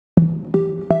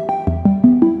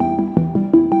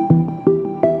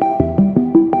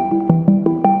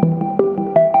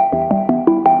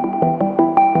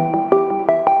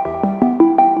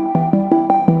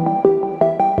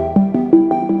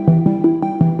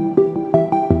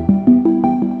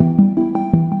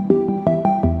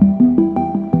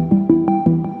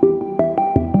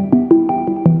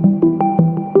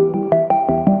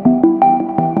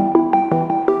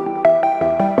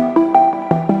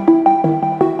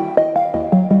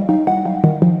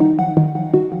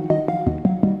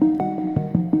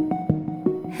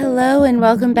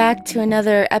welcome back to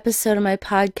another episode of my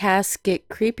podcast, Get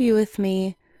Creepy with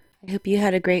Me. I hope you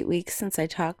had a great week since I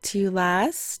talked to you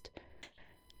last.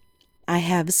 I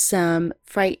have some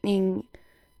frightening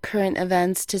current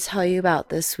events to tell you about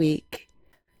this week.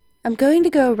 I'm going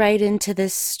to go right into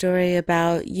this story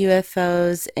about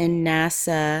UFOs and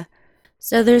NASA.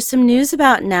 So, there's some news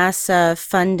about NASA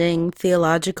funding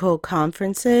theological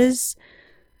conferences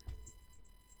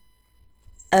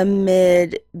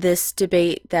amid this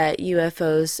debate that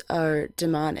UFOs are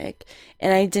demonic.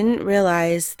 And I didn't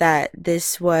realize that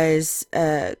this was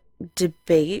a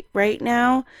debate right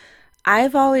now.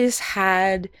 I've always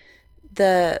had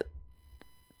the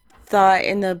thought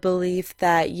and the belief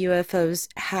that UFOs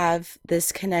have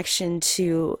this connection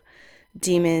to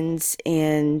demons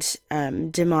and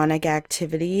demonic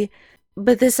activity.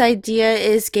 But this idea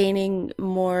is gaining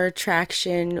more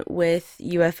traction with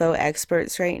UFO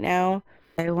experts right now.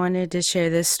 I wanted to share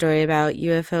this story about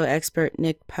UFO expert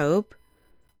Nick Pope.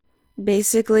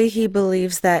 Basically, he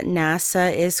believes that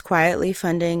NASA is quietly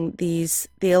funding these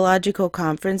theological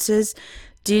conferences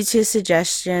due to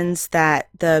suggestions that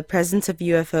the presence of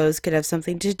UFOs could have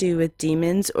something to do with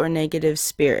demons or negative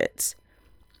spirits.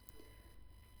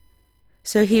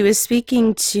 So he was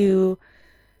speaking to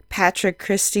Patrick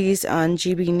Christys on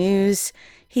GB News.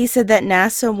 He said that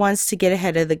NASA wants to get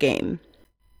ahead of the game.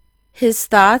 His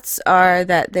thoughts are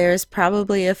that there's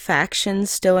probably a faction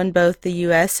still in both the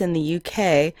US and the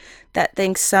UK that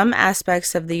thinks some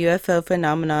aspects of the UFO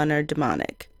phenomenon are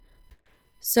demonic.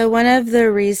 So, one of the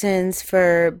reasons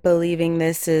for believing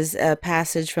this is a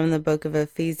passage from the book of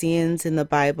Ephesians in the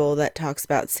Bible that talks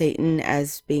about Satan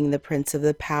as being the prince of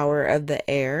the power of the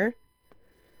air.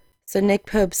 So Nick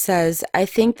Pope says, I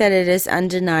think that it is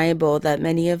undeniable that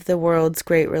many of the world's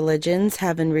great religions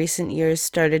have in recent years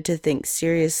started to think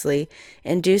seriously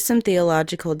and do some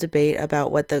theological debate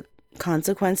about what the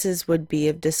consequences would be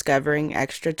of discovering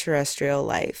extraterrestrial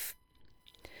life.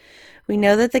 We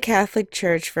know that the Catholic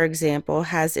Church, for example,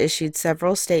 has issued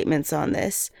several statements on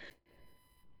this.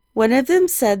 One of them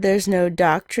said there's no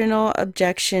doctrinal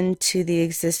objection to the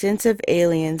existence of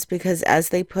aliens because, as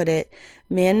they put it,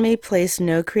 man may place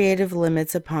no creative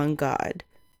limits upon God.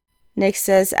 Nick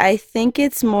says, I think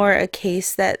it's more a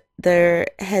case that they're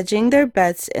hedging their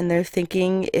bets and they're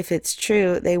thinking if it's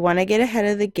true, they want to get ahead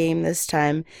of the game this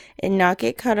time and not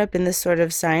get caught up in the sort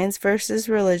of science versus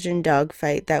religion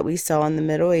dogfight that we saw in the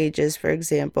Middle Ages, for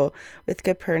example, with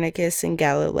Copernicus and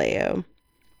Galileo.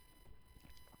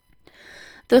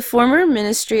 The former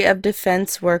Ministry of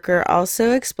Defense worker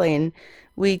also explained,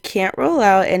 we can't rule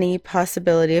out any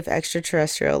possibility of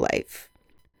extraterrestrial life.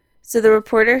 So the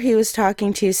reporter he was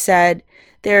talking to said,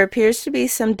 there appears to be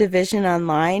some division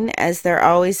online, as there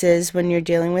always is when you're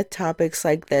dealing with topics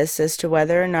like this, as to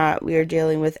whether or not we are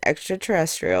dealing with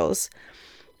extraterrestrials,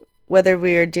 whether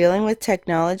we are dealing with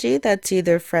technology that's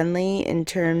either friendly in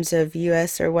terms of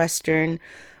US or Western,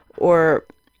 or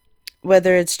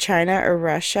whether it's China or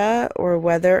Russia, or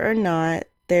whether or not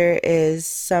there is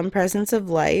some presence of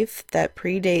life that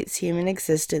predates human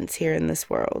existence here in this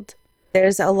world.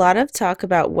 There's a lot of talk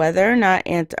about whether or not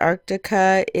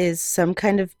Antarctica is some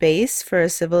kind of base for a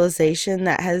civilization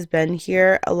that has been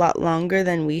here a lot longer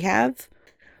than we have.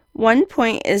 One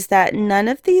point is that none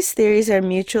of these theories are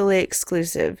mutually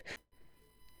exclusive.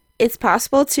 It's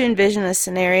possible to envision a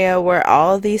scenario where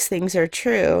all of these things are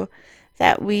true,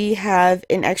 that we have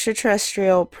an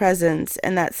extraterrestrial presence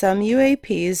and that some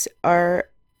UAPs are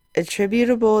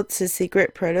attributable to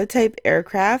secret prototype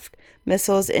aircraft,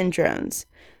 missiles, and drones.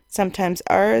 Sometimes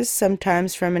ours,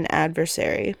 sometimes from an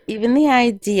adversary. Even the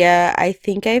idea, I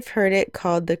think I've heard it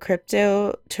called the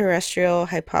crypto-terrestrial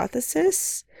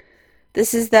hypothesis.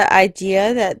 This is the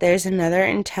idea that there's another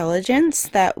intelligence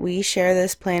that we share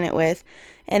this planet with,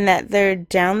 and that they're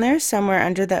down there somewhere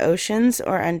under the oceans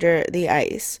or under the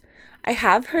ice. I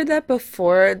have heard that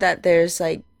before, that there's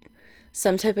like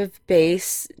some type of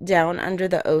base down under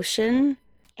the ocean.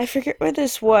 I forget where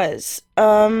this was.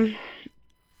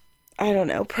 I don't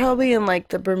know, probably in like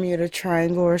the Bermuda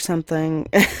Triangle or something.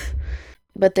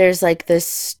 But there's like this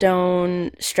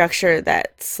stone structure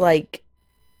that's like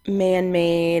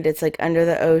man-made. It's like under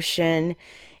the ocean,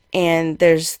 and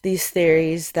there's these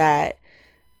theories that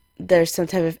there's some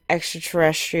type of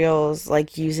extraterrestrials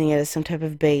like using it as some type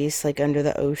of base like under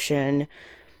the ocean.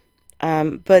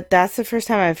 But that's the first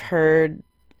time I've heard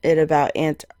it about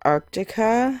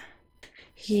Antarctica.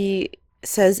 He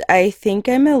says, I think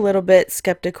I'm a little bit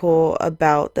skeptical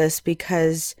about this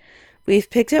because we've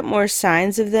picked up more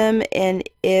signs of them, and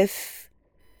if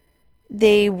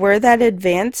they were that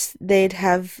advanced, they'd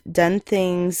have done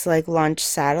things like launch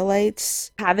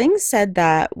satellites. Having said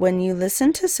that, when you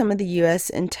listen to some of the US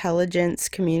intelligence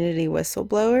community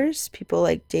whistleblowers, people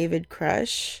like David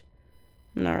Crush,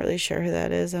 I'm not really sure who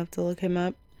that is, I'll have to look him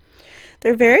up.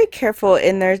 They're very careful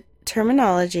in their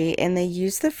terminology and they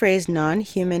use the phrase non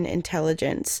human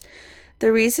intelligence.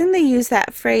 The reason they use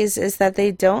that phrase is that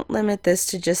they don't limit this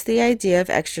to just the idea of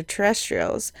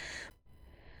extraterrestrials,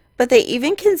 but they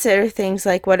even consider things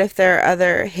like what if there are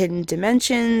other hidden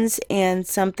dimensions and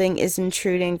something is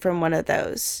intruding from one of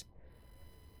those.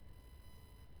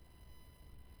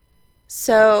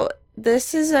 So,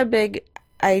 this is a big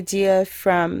idea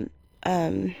from,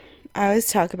 um, I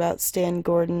always talk about Stan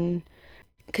Gordon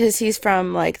because he's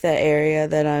from like the area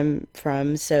that I'm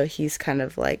from, so he's kind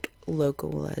of like local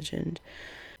legend.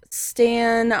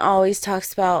 Stan always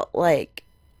talks about like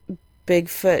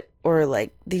Bigfoot or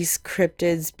like these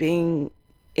cryptids being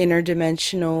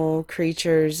interdimensional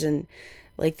creatures, and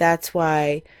like that's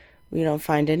why we don't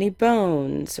find any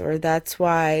bones, or that's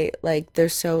why like they're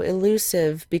so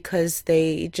elusive because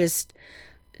they just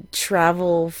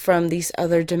travel from these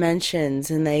other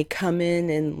dimensions and they come in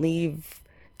and leave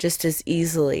just as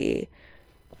easily.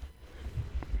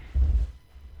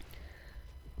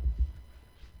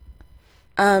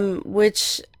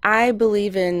 Which I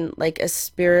believe in like a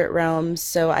spirit realm,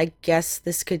 so I guess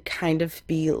this could kind of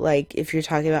be like if you're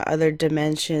talking about other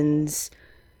dimensions,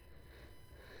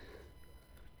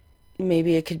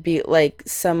 maybe it could be like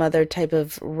some other type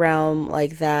of realm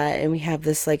like that, and we have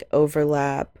this like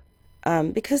overlap.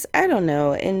 Because I don't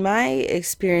know, in my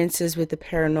experiences with the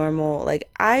paranormal, like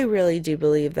I really do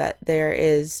believe that there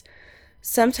is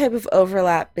some type of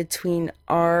overlap between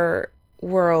our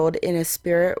world in a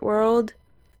spirit world.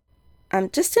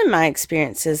 Just in my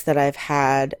experiences that I've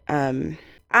had,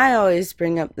 I always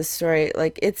bring up the story,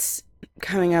 like it's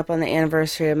coming up on the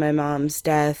anniversary of my mom's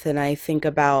death, and I think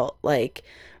about like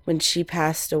when she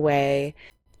passed away,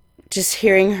 just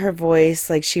hearing her voice,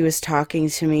 like she was talking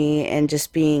to me, and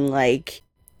just being like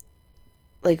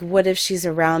what if she's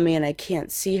around me and I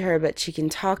can't see her but she can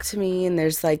talk to me, and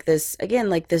there's like this again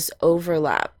like this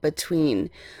overlap between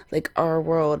like our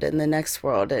world and the next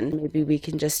world, and maybe we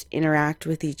can just interact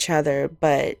with each other,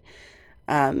 but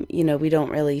we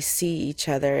don't really see each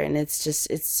other, and it's just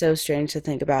it's so strange to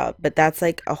think about, but that's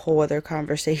like a whole other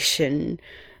conversation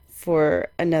for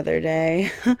another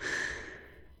day.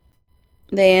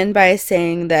 They end by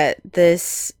saying that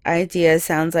this idea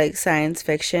sounds like science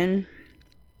fiction.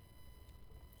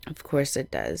 Of course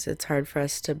it does. It's hard for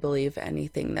us to believe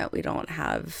anything that we don't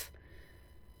have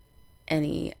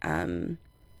any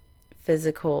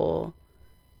physical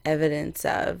evidence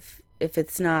of. If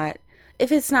it's not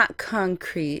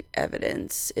concrete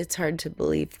evidence, it's hard to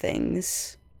believe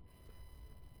things.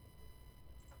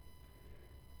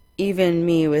 Even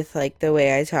me with like the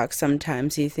way I talk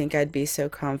sometimes, you think I'd be so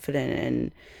confident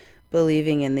in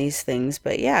believing in these things,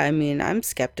 but yeah, I mean, I'm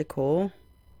skeptical.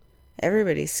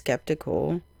 Everybody's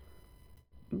skeptical.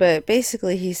 But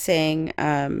basically he's saying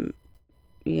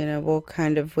we'll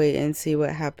kind of wait and see what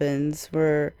happens.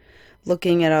 We're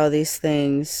looking at all these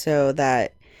things so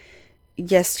that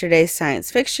yesterday's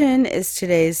science fiction is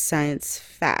today's science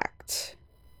fact.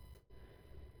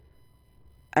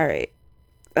 All right.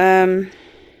 Um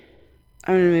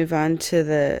I'm going to move on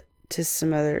to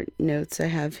some other notes I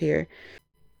have here.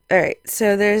 All right.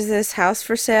 So there's this house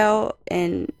for sale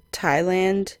in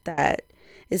Thailand that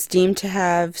is deemed to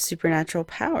have supernatural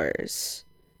powers.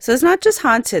 So it's not just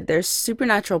haunted, there's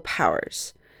supernatural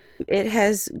powers. It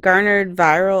has garnered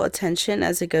viral attention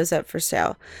as it goes up for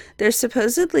sale. There's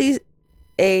supposedly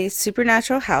a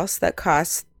supernatural house that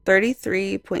costs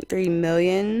 33.3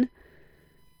 million.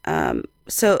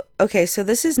 So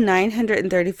this is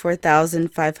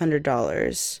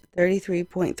 $934,500.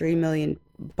 33.3 million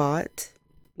baht,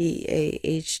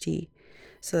 BAHT.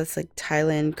 So that's like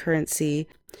Thailand currency.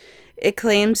 It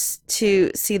claims to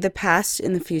see the past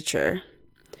in the future.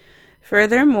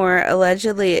 Furthermore,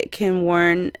 allegedly it can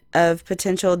warn of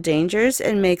potential dangers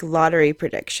and make lottery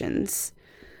predictions.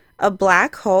 A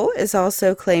black hole is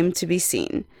also claimed to be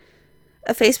seen.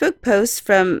 A Facebook post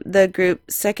from the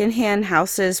group Secondhand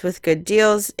Houses with Good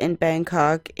Deals in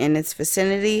Bangkok and its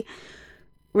vicinity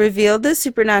revealed the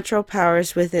supernatural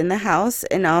powers within the house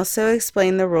and also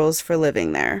explained the rules for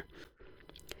living there.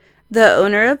 The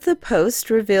owner of the post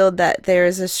revealed that there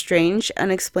is a strange,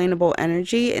 unexplainable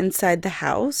energy inside the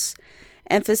house,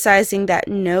 emphasizing that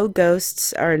no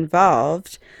ghosts are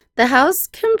involved. The house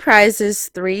comprises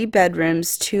 3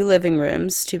 bedrooms, 2 living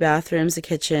rooms, 2 bathrooms, a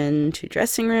kitchen, 2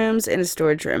 dressing rooms, and a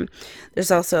storage room.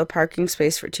 There's also a parking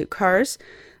space for 2 cars.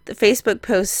 The Facebook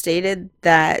post stated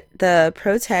that the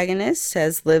protagonist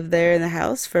has lived there in the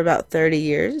house for about 30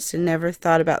 years and never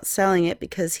thought about selling it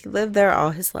because he lived there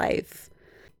all his life.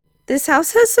 This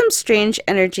house has some strange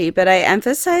energy, but I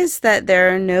emphasize that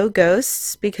there are no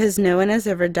ghosts because no one has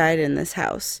ever died in this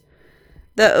house.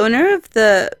 The owner of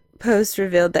the post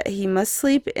revealed that he must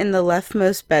sleep in the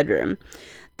leftmost bedroom.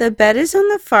 The bed is on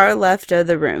the far left of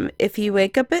the room. If you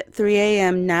wake up at 3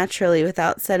 a.m. naturally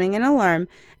without setting an alarm,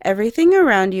 everything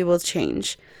around you will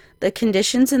change. The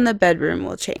conditions in the bedroom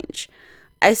will change.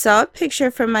 I saw a picture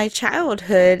from my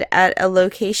childhood at a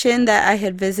location that I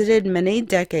had visited many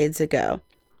decades ago.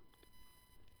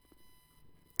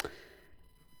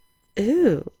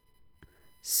 Ooh.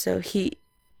 So he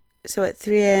so at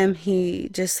 3 a.m. he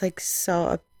just like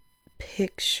saw a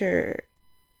picture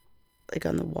like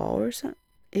on the wall or something.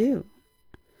 Ew,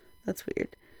 that's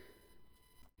weird.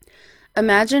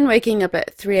 Imagine waking up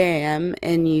at 3 a.m.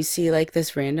 and you see like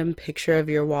this random picture of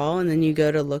your wall, and then you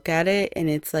go to look at it, and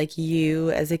it's like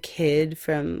you as a kid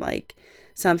from like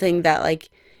something that like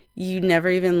you never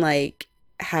even like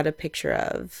had a picture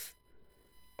of,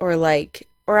 or like,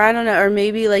 or I don't know, or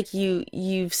maybe like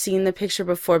you've seen the picture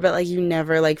before, but like you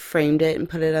never like framed it and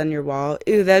put it on your wall.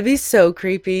 Ew, that'd be so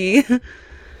creepy.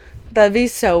 That'd be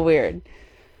so weird.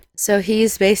 So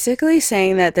he's basically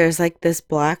saying that there's like this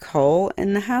black hole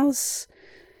in the house.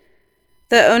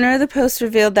 The owner of the post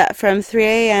revealed that from 3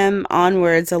 a.m.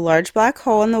 onwards, a large black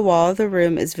hole in the wall of the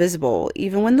room is visible,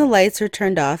 even when the lights are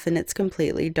turned off and it's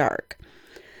completely dark.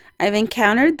 I've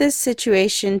encountered this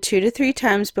situation 2 to 3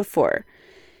 times before.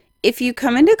 If you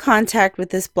come into contact with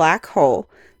this black hole,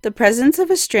 the presence of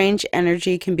a strange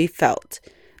energy can be felt.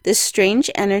 This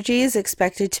strange energy is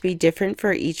expected to be different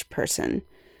for each person.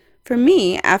 For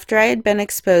me, after I had been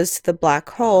exposed to the black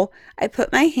hole, I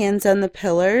put my hands on the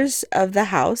pillars of the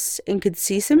house and could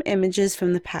see some images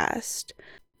from the past.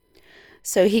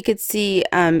 So he could see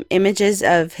images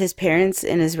of his parents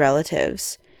and his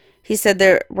relatives. He said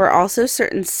there were also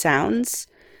certain sounds.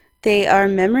 They are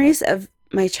memories of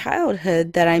my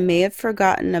childhood that I may have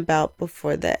forgotten about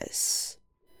before this.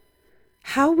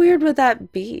 How weird would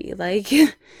that be? Like,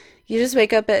 you just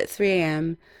wake up at 3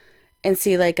 a.m. and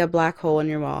see like a black hole in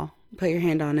your wall, put your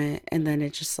hand on it, and then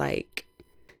it just like,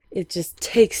 it just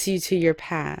takes you to your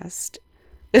past.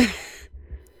 The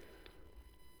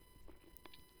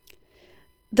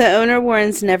owner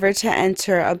warns never to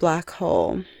enter a black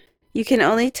hole. You can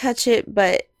only touch it,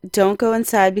 but don't go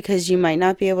inside because you might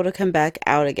not be able to come back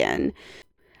out again.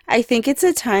 I think it's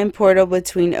a time portal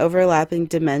between overlapping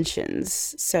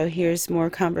dimensions. So here's more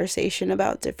conversation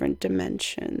about different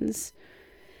dimensions.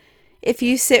 If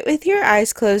you sit with your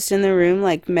eyes closed in the room,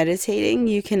 like meditating,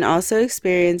 you can also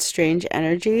experience strange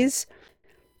energies.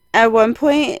 At one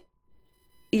point,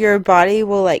 your body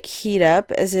will like heat up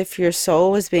as if your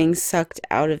soul was being sucked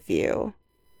out of you.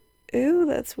 Ooh,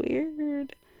 that's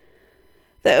weird.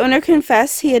 The owner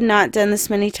confessed he had not done this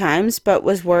many times, but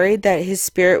was worried that his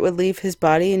spirit would leave his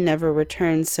body and never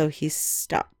return, so he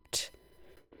stopped.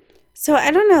 So I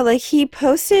don't know, like he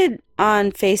posted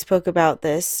on Facebook about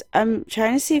this. I'm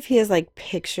trying to see if he has like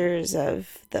pictures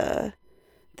of the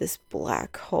this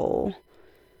black hole.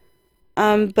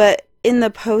 But in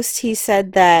the post he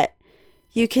said that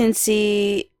you can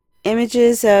see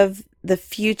images of the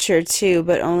future too,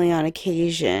 but only on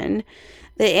occasion.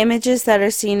 The images that are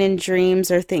seen in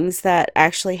dreams are things that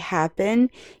actually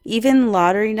happen, even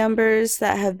lottery numbers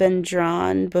that have been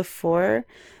drawn before,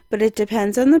 but it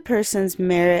depends on the person's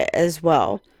merit as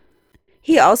well.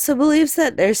 He also believes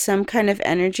that there's some kind of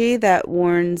energy that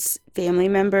warns family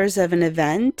members of an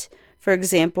event, for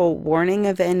example, warning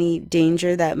of any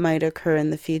danger that might occur in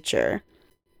the future.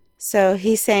 So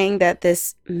he's saying that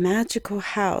this magical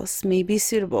house may be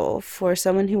suitable for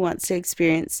someone who wants to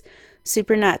experience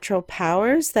supernatural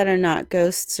powers that are not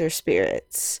ghosts or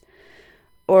spirits,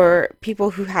 or people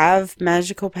who have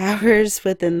magical powers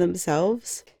within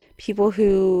themselves. People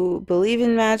who believe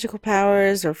in magical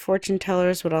powers or fortune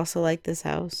tellers would also like this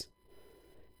house.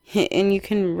 And you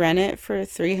can rent it for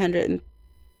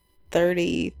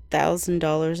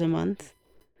 $330,000 a month.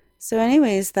 So,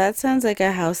 anyways, that sounds like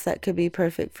a house that could be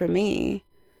perfect for me.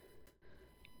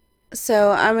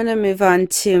 So, I'm gonna move on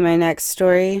to my next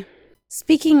story.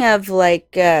 Speaking of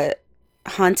like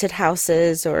haunted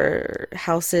houses or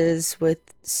houses with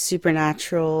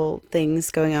supernatural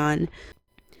things going on,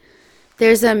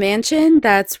 there's a mansion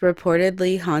that's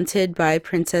reportedly haunted by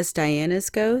Princess Diana's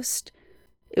ghost.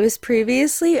 It was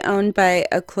previously owned by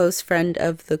a close friend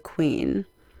of the Queen.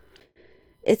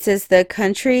 It says the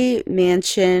country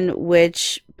mansion,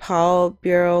 which Paul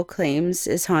Burrell claims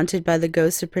is haunted by the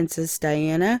ghost of Princess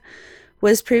Diana,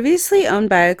 was previously owned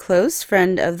by a close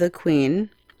friend of the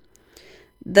Queen.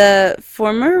 The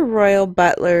former royal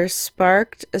butler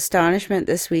sparked astonishment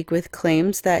this week with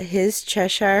claims that his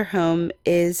Cheshire home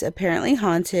is apparently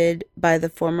haunted by the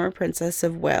former Princess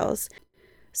of Wales.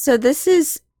 So this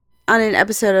is on an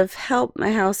episode of Help,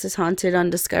 My House is Haunted on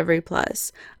Discovery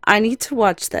Plus. I need to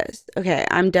watch this. Okay,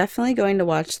 I'm definitely going to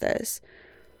watch this.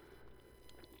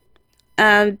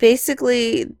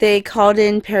 Basically, they called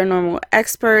in paranormal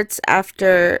experts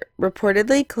after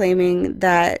reportedly claiming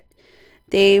that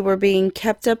they were being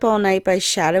kept up all night by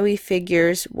shadowy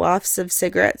figures, wafts of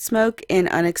cigarette smoke, and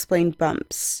unexplained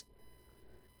bumps.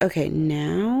 Okay,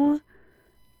 now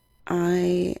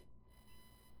I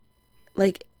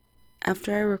like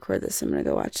after I record this, I'm gonna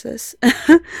go watch this.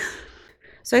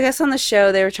 So I guess on the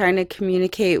show they were trying to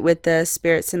communicate with the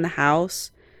spirits in the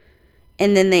house,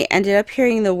 and then they ended up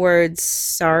hearing the words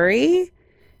sorry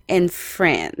and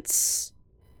France.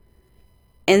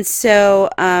 And so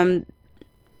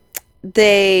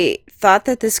they thought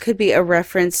that this could be a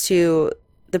reference to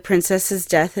the princess's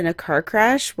death in a car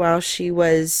crash while she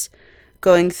was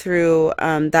going through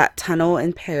that tunnel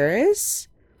in Paris.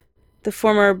 The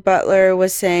former butler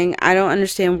was saying, I don't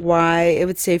understand why it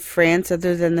would say France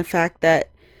other than the fact that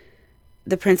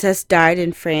the princess died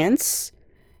in France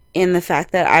and the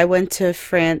fact that I went to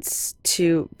France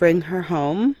to bring her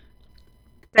home.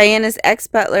 Diana's ex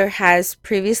butler has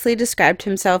previously described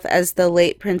himself as the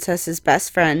late princess's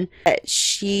best friend, that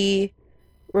she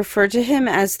referred to him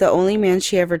as the only man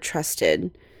she ever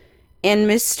trusted. And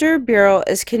Mr. Burrell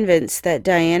is convinced that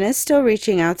Diana is still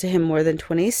reaching out to him more than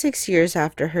 26 years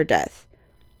after her death.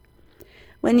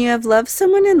 When you have loved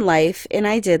someone in life, and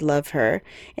I did love her,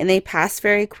 and they pass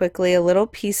very quickly, a little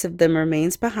piece of them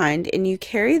remains behind, and you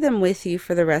carry them with you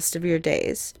for the rest of your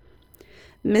days.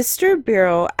 Mr.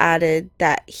 Burrell added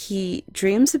that he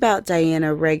dreams about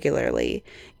Diana regularly,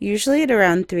 usually at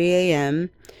around 3 a.m.,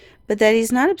 but that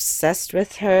he's not obsessed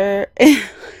with her.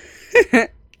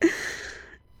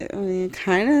 I mean, it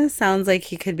kind of sounds like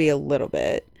he could be a little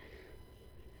bit.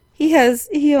 He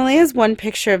only has one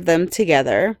picture of them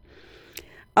together,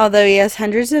 although he has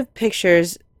hundreds of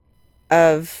pictures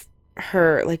of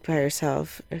her like by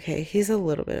herself. Okay, he's a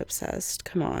little bit obsessed.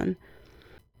 Come on.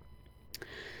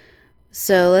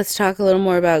 So let's talk a little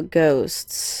more about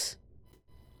ghosts.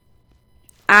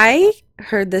 I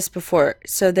heard this before.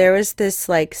 So there was this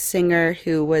like singer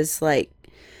who was like,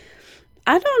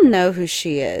 I don't know who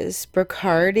she is.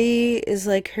 Bacardi is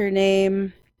like her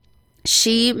name.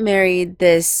 She married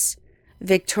this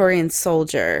Victorian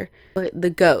soldier, the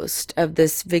ghost of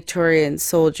this Victorian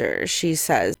soldier, she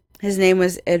says. His name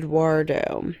was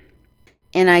Eduardo.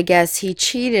 And I guess he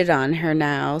cheated on her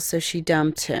now, so she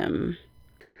dumped him.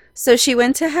 So she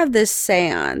went to have this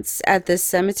seance at this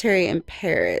cemetery in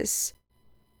Paris.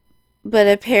 But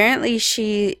apparently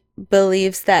she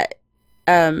believes that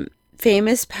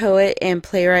famous poet and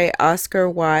playwright Oscar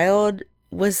Wilde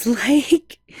was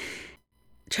like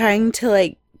trying to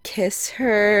like kiss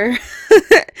her.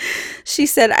 She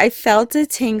said, I felt a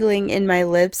tingling in my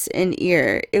lips and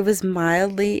ear. It was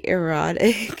mildly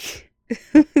erotic.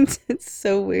 It's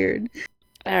so weird.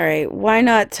 All right, why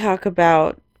not talk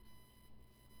about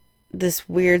this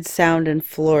weird sound in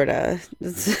Florida?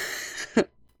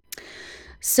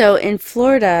 So in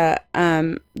Florida,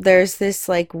 there's this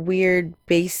like weird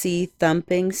bassy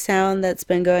thumping sound that's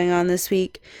been going on this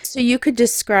week. So you could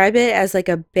describe it as like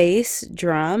a bass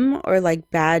drum or like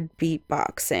bad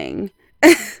beatboxing.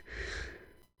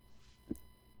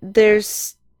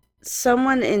 There's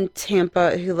someone in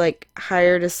Tampa who like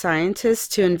hired a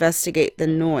scientist to investigate the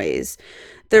noise.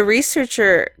 The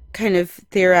researcher kind of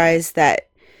theorized that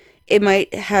it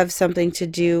might have something to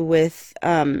do with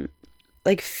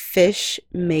like fish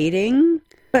mating.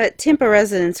 But Tampa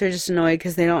residents are just annoyed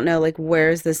because they don't know like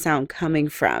where's the sound coming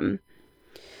from.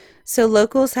 So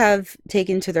locals have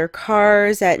taken to their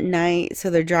cars at night,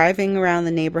 so they're driving around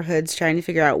the neighborhoods trying to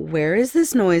figure out where is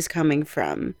this noise coming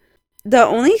from. The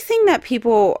only thing that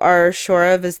people are sure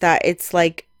of is that it's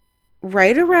like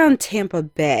right around Tampa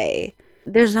Bay.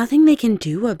 There's nothing they can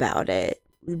do about it.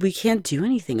 We can't do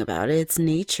anything about it. It's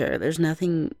nature. There's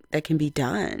nothing that can be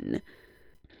done.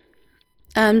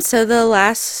 So the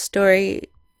last story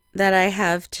that I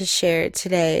have to share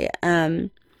today,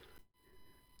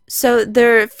 so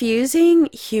they're fusing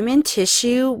human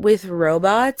tissue with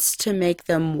robots to make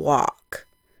them walk.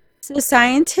 So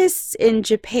scientists in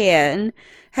Japan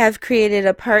have created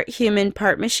a part human,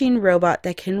 part machine robot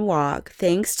that can walk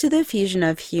thanks to the fusion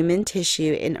of human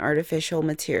tissue and artificial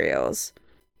materials.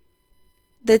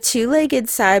 The two-legged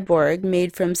cyborg,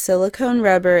 made from silicone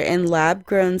rubber and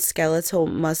lab-grown skeletal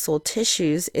muscle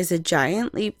tissues, is a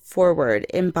giant leap forward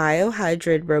in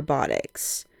biohybrid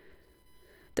robotics.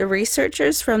 The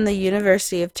researchers from the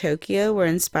University of Tokyo were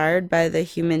inspired by the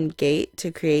human gait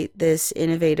to create this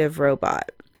innovative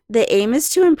robot. The aim is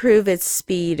to improve its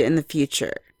speed in the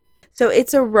future. So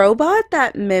it's a robot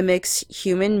that mimics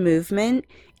human movement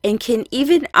and can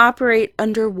even operate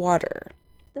underwater.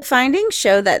 The findings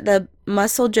show that the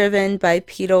muscle driven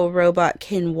bipedal robot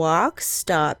can walk,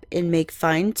 stop, and make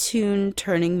fine tuned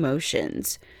turning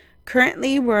motions.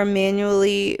 Currently, we're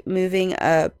manually moving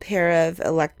a pair of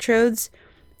electrodes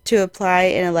to apply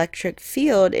an electric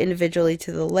field individually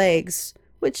to the legs,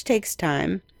 which takes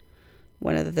time,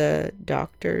 one of the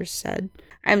doctors said.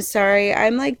 I'm sorry,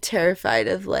 I'm like terrified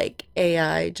of like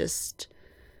AI just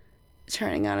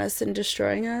turning on us and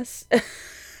destroying us.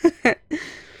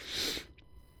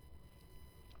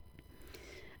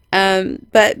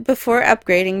 But before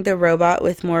upgrading the robot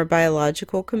with more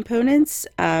biological components,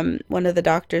 one of the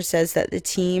doctors says that the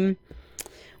team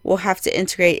will have to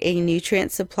integrate a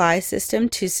nutrient supply system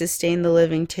to sustain the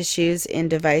living tissues and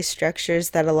device structures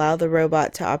that allow the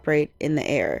robot to operate in the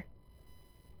air.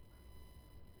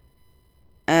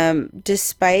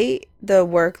 Despite the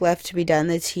work left to be done,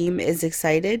 the team is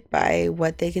excited by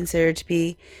what they consider to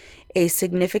be a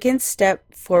significant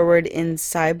step forward in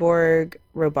cyborg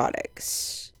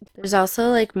robotics. There's also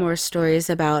like more stories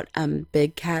about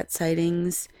big cat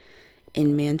sightings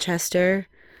in Manchester.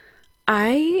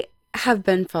 I have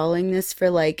been following this for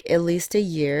like at least a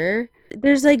year.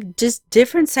 There's like just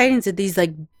different sightings of these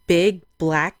like big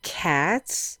black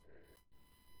cats.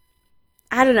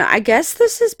 I don't know. I guess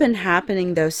this has been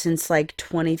happening though since like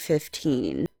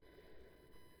 2015.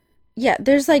 Yeah,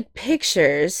 there's like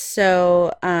pictures.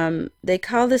 So, they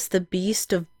call this the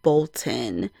Beast of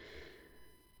Bolton,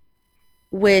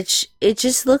 which it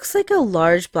just looks like a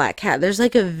large black cat. There's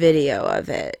like a video of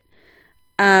it.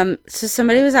 So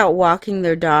somebody was out walking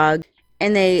their dog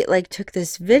and they like took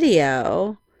this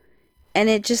video and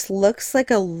it just looks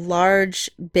like a large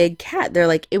big cat. They're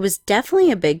like, it was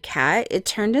definitely a big cat. It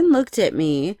turned and looked at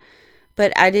me,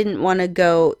 but I didn't want to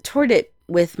go toward it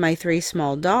with my three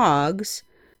small dogs.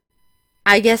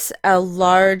 I guess a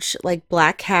large like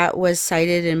black cat was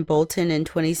sighted in Bolton in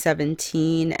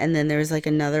 2017 and then there was like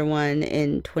another one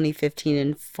in 2015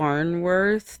 in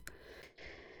Farnworth.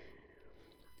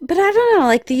 But I don't know,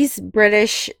 like these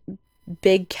British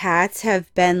big cats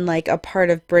have been like a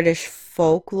part of British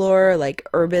folklore, like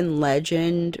urban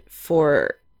legend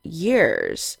for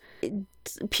years.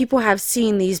 People have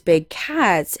seen these big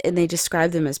cats and they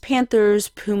describe them as panthers,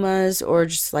 pumas, or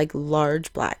just like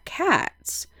large black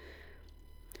cats.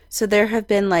 So there have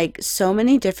been like so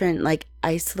many different like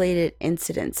isolated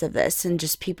incidents of this and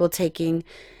just people taking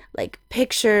like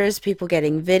pictures, people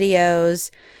getting videos,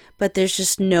 but there's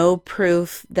just no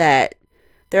proof that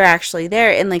they're actually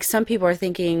there. And like some people are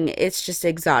thinking it's just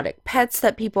exotic pets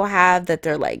that people have that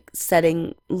they're like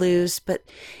setting loose, but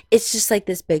it's just like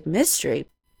this big mystery.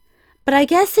 But I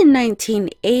guess in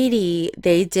 1980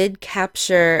 they did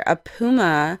capture a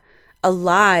puma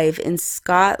alive in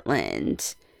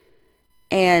Scotland.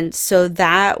 And so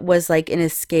that was like an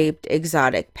escaped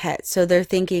exotic pet. So they're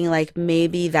thinking like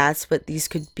maybe that's what these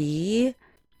could be.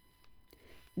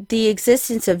 The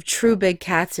existence of true big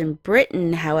cats in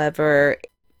Britain, however,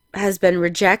 has been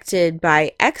rejected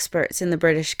by experts in the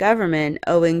British government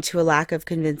owing to a lack of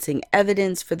convincing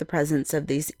evidence for the presence of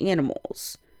these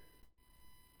animals.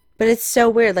 But it's so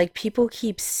weird. Like people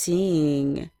keep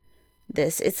seeing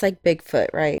this. It's like Bigfoot,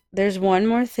 right? There's one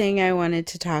more thing I wanted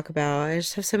to talk about. I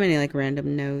just have so many like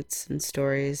random notes and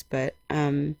stories, but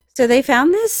so they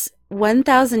found this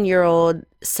 1,000-year-old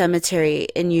cemetery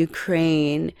in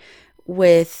Ukraine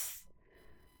with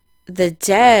the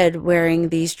dead wearing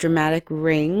these dramatic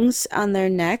rings on their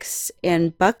necks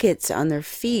and buckets on their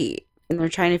feet, and they're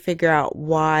trying to figure out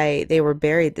why they were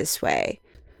buried this way.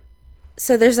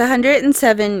 So there's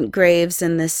 107 graves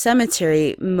in this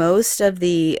cemetery. Most of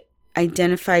the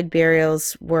identified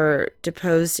burials were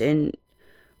deposed in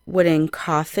wooden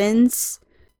coffins.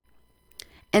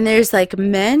 And there's like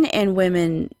men and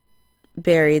women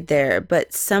buried there,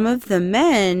 but some of the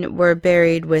men were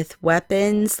buried with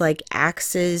weapons like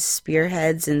axes,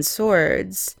 spearheads, and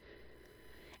swords.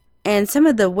 And some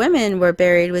of the women were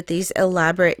buried with these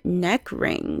elaborate neck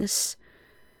rings.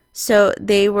 So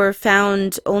they were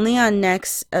found only on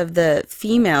necks of the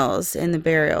females in the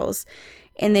burials,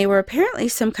 and they were apparently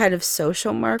some kind of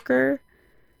social marker.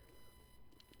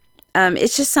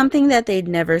 It's just something that they'd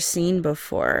never seen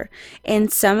before.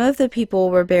 And some of the people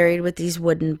were buried with these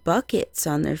wooden buckets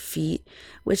on their feet,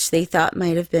 which they thought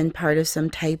might have been part of some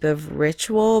type of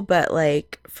ritual, but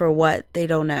like for what, they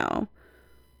don't know.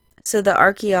 So the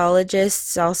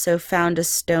archaeologists also found a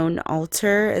stone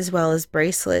altar as well as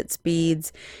bracelets,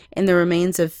 beads, and the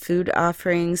remains of food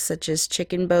offerings such as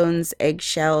chicken bones,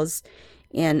 eggshells,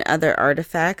 and other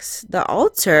artifacts. The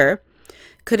altar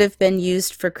could have been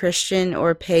used for Christian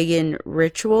or pagan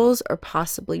rituals or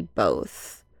possibly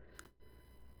both.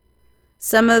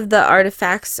 Some of the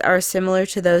artifacts are similar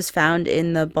to those found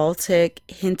in the Baltic,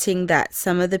 hinting that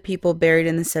some of the people buried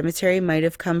in the cemetery might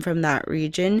have come from that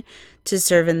region to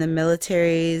serve in the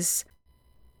militaries.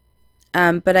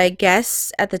 But I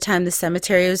guess at the time the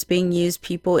cemetery was being used,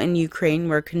 people in Ukraine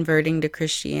were converting to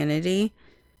Christianity,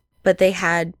 but they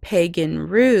had pagan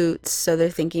roots, so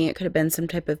they're thinking it could have been some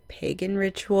type of pagan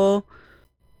ritual.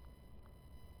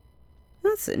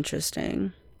 That's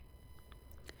interesting.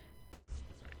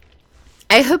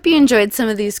 I hope you enjoyed some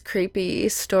of these creepy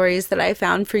stories that I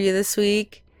found for you this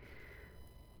week.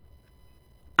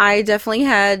 I definitely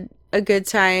had a good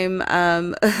time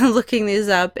looking these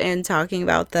up and talking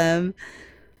about them.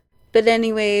 But,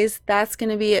 anyways, that's going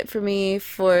to be it for me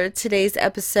for today's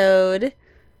episode.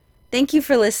 Thank you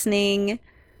for listening.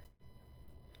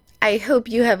 I hope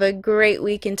you have a great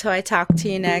week until I talk to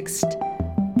you next.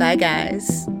 Bye,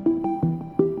 guys.